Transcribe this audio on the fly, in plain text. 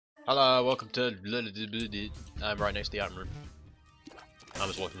Hello, welcome to. I'm right next to the item room. I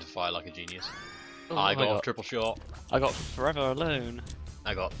was walking to fire like a genius. Oh, I got off triple shot. I got Forever Alone.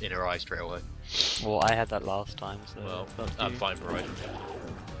 I got inner eye straight away. Well, I had that last time, so. Well, I'm fine for right.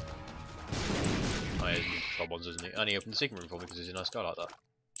 Oh, yeah, he's top ones, isn't he? And he opened the secret room for me because he's a nice guy like that.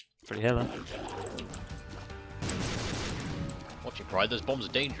 Pretty hella. Watch your pride, those bombs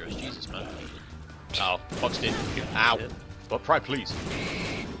are dangerous, Jesus man. Ow, boxed in. Ow! But pride please.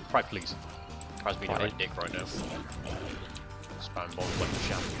 Pride please. Pride's being a right dick right now. Spam bomb, went to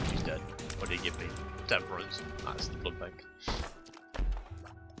Sham, he's dead. What did he give me? Temperance. That's the blood bank.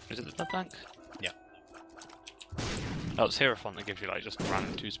 Is it the blood bank? Yeah. Oh, it's Hierophant that gives you like just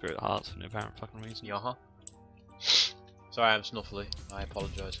random 2 spirit hearts for no apparent fucking reason. Yaha. Sorry, I'm snuffly. I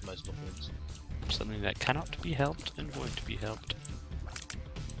apologise for my snufflings. Something that cannot be helped and won't be helped.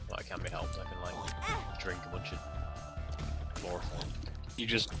 Well, it can be helped. I can like drink a bunch of chloroform. You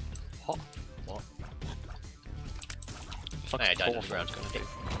just what? What? Fuck's Hey, I died on the ground.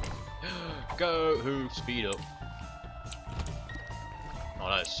 Go hoof, speed up. Oh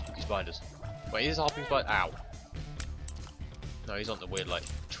no, it's spooky spiders. Wait, is this hopping spider? Ow. No, he's not the weird like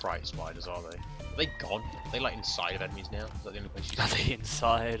trite spiders, are they? Are they gone? Are they like inside of enemies now? Is that the only place you see? Are they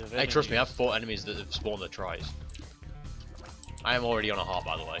inside of it? Hey, trust me, I've fought enemies that have spawned their tries. I am already on a heart,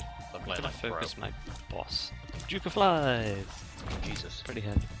 by the way. I'm playing like focus my boss. Duke of Flies! Jesus. Pretty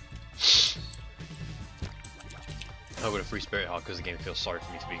heavy. I got a free spirit heart because the game feels sorry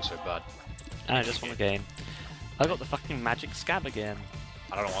for me for being so bad. And I just won a game. I got the fucking magic scab again.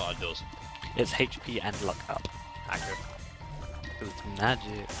 I don't know what that does. It's HP and luck up. Accurate. Because it's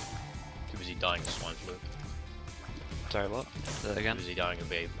magic. Too busy dying of swine flu. Sorry, what? Say that again? Too busy dying of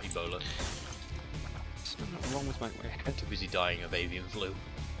Ebola. There's nothing wrong with my head. Too busy dying of avian flu. Too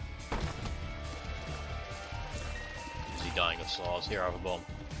busy dying of SARS. Here, I have a bomb.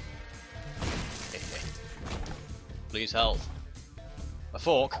 Please help. A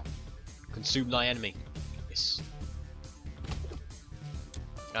fork. Consume thy enemy. Yes.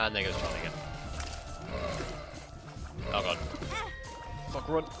 And there goes John again. Oh god. Fuck,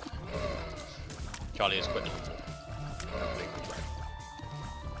 run. Charlie is quitting.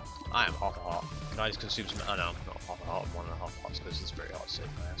 I am half a heart. Can I just consume some? Oh no, not half a heart, I'm 1.5 hearts because it's very hard to save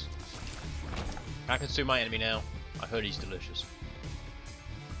my ass. Can I consume my enemy now? I heard he's delicious.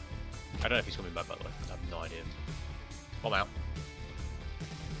 I don't know if he's coming back, by the way. I have no idea. Bomb out.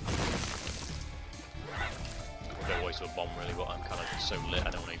 A bit waste of a bomb really, but I'm kind of so lit I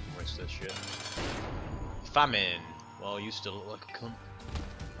don't want to even risk this shit. Famine! Well, you still look like a cunt.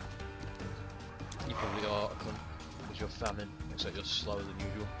 You probably are a cunt, because you're famine, except you're slower than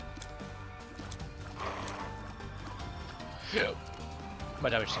usual. Yeah. My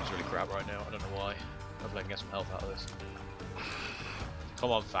damage seems really crap right now, I don't know why. Hopefully I can get some health out of this. Come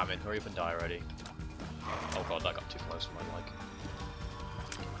on, famine, hurry up and die already. Oh god, that got too close for my liking.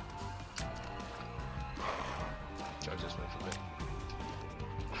 Joke's this way for a bit.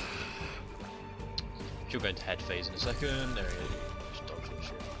 She'll go into head phase in a second. There he is. Just dodge that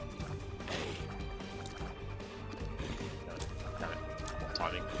shit. No. Damn it. What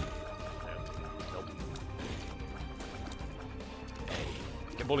timing? No. Nope.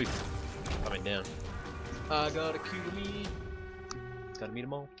 Get bullied. Coming down. I gotta kill me. Gotta meet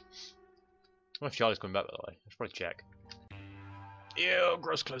them all. I wonder if Charlie's coming back, by the way. I should probably check. Ew,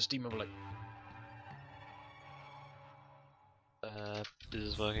 gross close steam overlay. This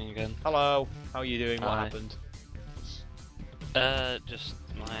is working again. Hello, how are you doing? What Hi. happened? Just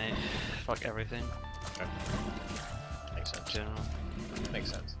my fuck everything. Okay. Makes sense. General. Makes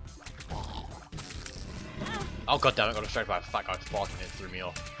sense. Oh god damn it, I got distracted by a fat guy farting and it threw me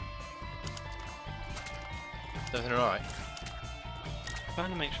off. Is everything alright?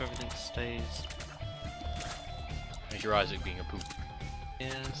 Trying to make sure everything stays. Is your Isaac being a poop?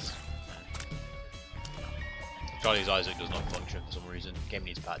 Yes. Charlie's Isaac does not function for some reason. Game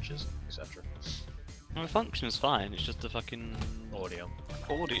needs patches, etc. Well, the function is fine, it's just the fucking Audio.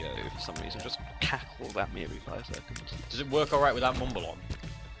 audio for some reason just cackled at me every 5 seconds. Does it work alright without mumble on?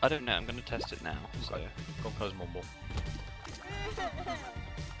 I don't know, I'm gonna test it now. So. Okay. Go and close mumble.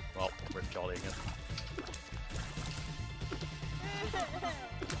 Well, rip Charlie again.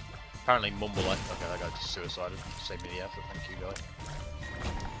 Apparently mumble okay, that guy just suicided. Save me the effort, thank you guy.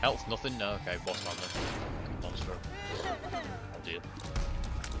 Health, nothing? No, okay, boss time then. Monster. Oh dear.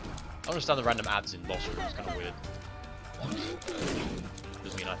 I understand the random ads in boss rooms, it's kinda weird.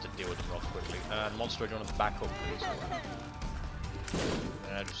 Doesn't mean I have to deal with them rather quickly. And monster, do you want to back up please?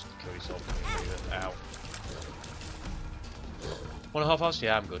 Yeah, just kill yourself. Ow. 1.5 hearts?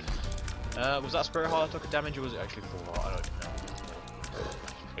 Yeah, I'm good. Was that spirit heart that took a damage or was it actually full heart? I don't know.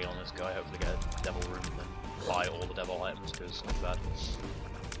 quickly on this guy, hopefully get a devil room and then buy all the devil items, because it's bad.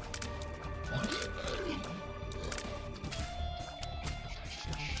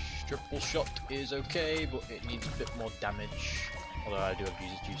 Triple shot is okay, but it needs a bit more damage. Although I do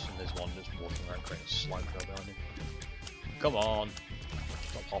abuse his juice and there's one that's walking around creating a slime trail behind him. Come on!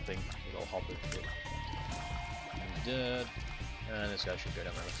 Stop hopping, you little hopper. He's dead. And this guy should go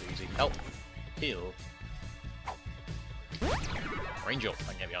down relatively easy. Help! Heal! Range up,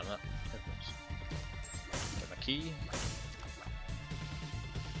 I can get behind that. Get my key.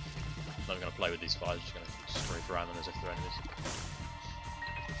 I'm not even going to play with these fires, just going to strafe around them as if they're enemies.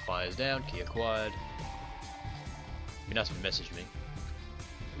 Fires down, key acquired. You can ask me to message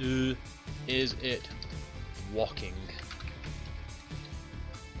me. Is it walking?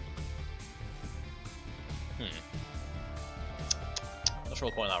 Not sure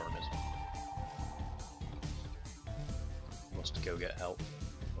what the point of that room is. Must go get help.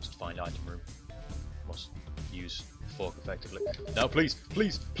 Must find item room. Must use fork effectively. No, please,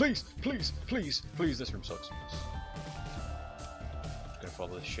 please, please, please, please, please, this room sucks. Just gonna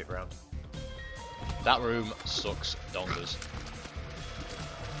follow this shit around. That room sucks dongers.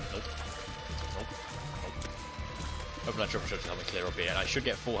 Nope. Nope. Nope. Hoping that triple shot can help me clear up here, and I should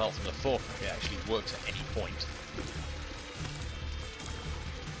get full health from the fork if it actually works at any point.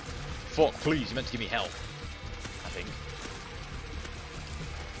 Fork, please, you meant to give me health. I think.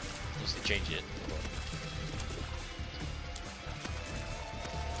 Unless they change it.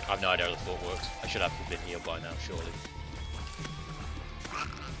 I have no idea how the fork works. I should have been healed by now, surely.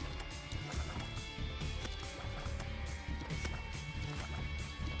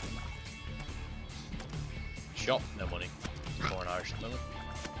 Shot, no money. More in Irish at the moment.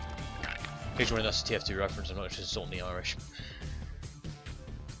 Occasionally that's a TF2 reference, I'm not just insulting the Irish.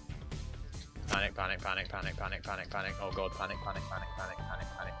 Panic, panic, panic, panic, panic, panic, panic. Oh god, panic, panic, panic, panic, panic,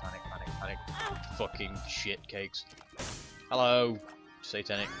 panic, panic, panic, panic. Fucking shit cakes. Hello,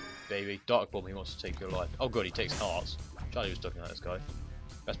 satanic baby. Dark Bomb, he wants to take your life. Oh god, he takes hearts. Charlie was talking about this guy.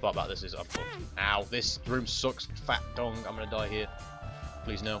 Best part about this is I'm fucked. Ow, this room sucks. Fat dong, I'm gonna die here.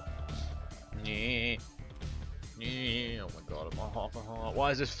 Please no. Yeah. Yeah. Oh my god, I'm on half a heart.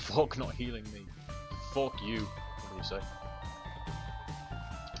 Why is this fuck not healing me? Fuck you. What do you say?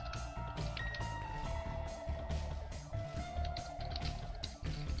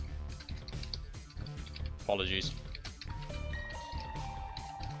 Apologies.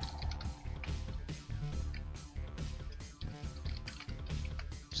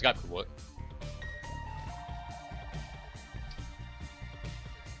 Skype could work.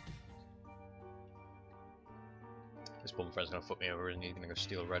 This bum friend's gonna fuck me over and he's gonna go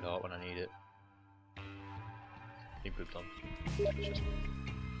steal a red heart when I need it. He pooped on.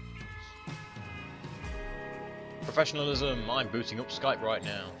 Professionalism, I'm booting up Skype right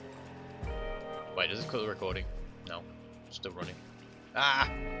now. Wait, does this cut the recording? No. Still running. Ah!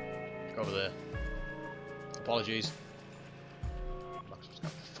 Go over there. Apologies.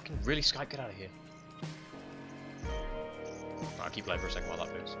 Fucking really, Skype, get out of here. I'll keep playing for a second while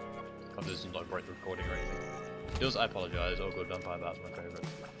that moves. Hope this doesn't like break the recording or anything. If it does, I apologise. Oh good, Vampire Bat's my favourite.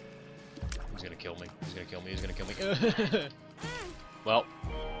 He's gonna kill me. He's gonna kill me. He's gonna kill me. Well.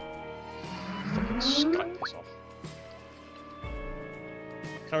 Fucking Skype this off.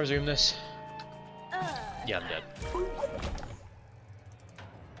 Can I resume this? Yeah, I'm dead.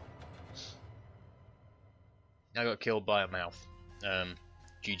 I got killed by a mouth.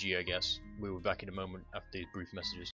 GG, I guess. We will be back in a moment after these brief messages.